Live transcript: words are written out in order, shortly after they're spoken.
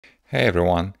Hey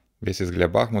everyone, this is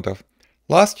Gleb Bakhmutov.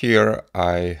 Last year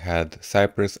I had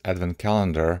Cypress Advent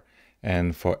Calendar,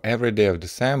 and for every day of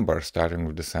December, starting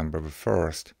with December the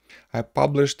 1st, I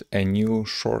published a new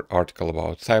short article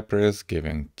about Cypress,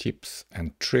 giving tips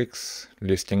and tricks,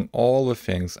 listing all the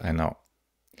things I know.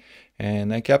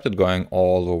 And I kept it going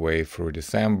all the way through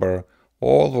December,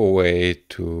 all the way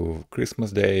to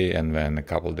Christmas Day, and then a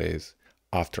couple days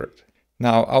after it.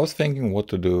 Now, I was thinking what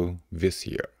to do this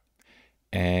year.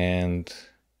 And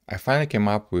I finally came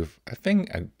up with, I think,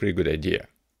 a pretty good idea.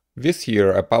 This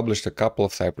year I published a couple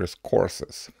of Cypress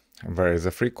courses. There is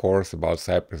a free course about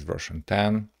Cypress version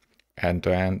 10,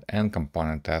 end-to-end and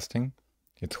component testing.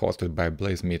 It's hosted by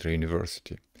Blazemeter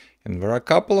University. And there are a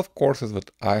couple of courses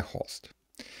that I host.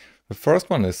 The first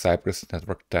one is Cypress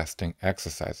Network Testing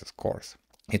Exercises course.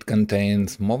 It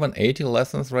contains more than 80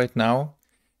 lessons right now,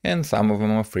 and some of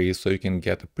them are free, so you can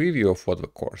get a preview of what the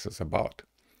course is about.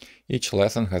 Each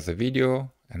lesson has a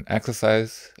video, an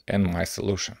exercise, and my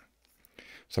solution.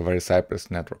 So there is Cypress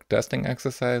Network Testing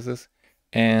Exercises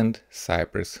and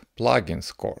Cypress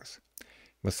Plugins course.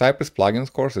 The Cypress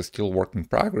Plugins course is still work in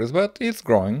progress, but it's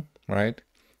growing, right?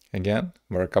 Again,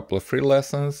 there are a couple of free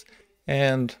lessons,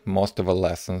 and most of the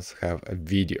lessons have a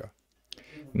video.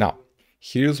 Now,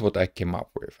 here's what I came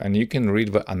up with, and you can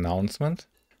read the announcement.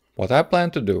 What I plan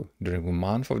to do during the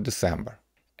month of December.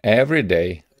 Every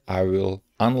day I will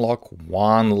unlock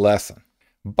one lesson,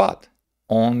 but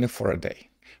only for a day.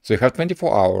 So you have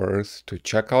 24 hours to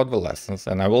check out the lessons,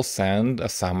 and I will send a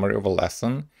summary of a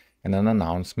lesson and an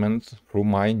announcement through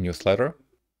my newsletter.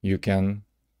 You can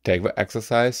take the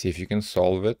exercise, see if you can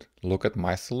solve it, look at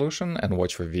my solution, and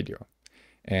watch the video.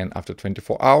 And after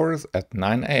 24 hours at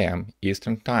 9 AM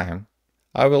Eastern Time,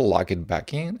 I will log it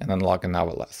back in and unlock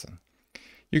another lesson.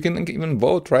 You can even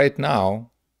vote right now,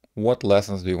 what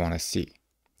lessons do you want to see?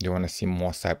 Do you want to see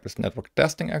more Cypress Network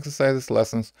Testing Exercises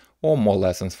lessons or more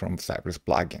lessons from Cypress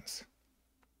plugins?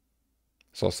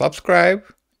 So subscribe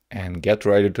and get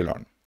ready to learn.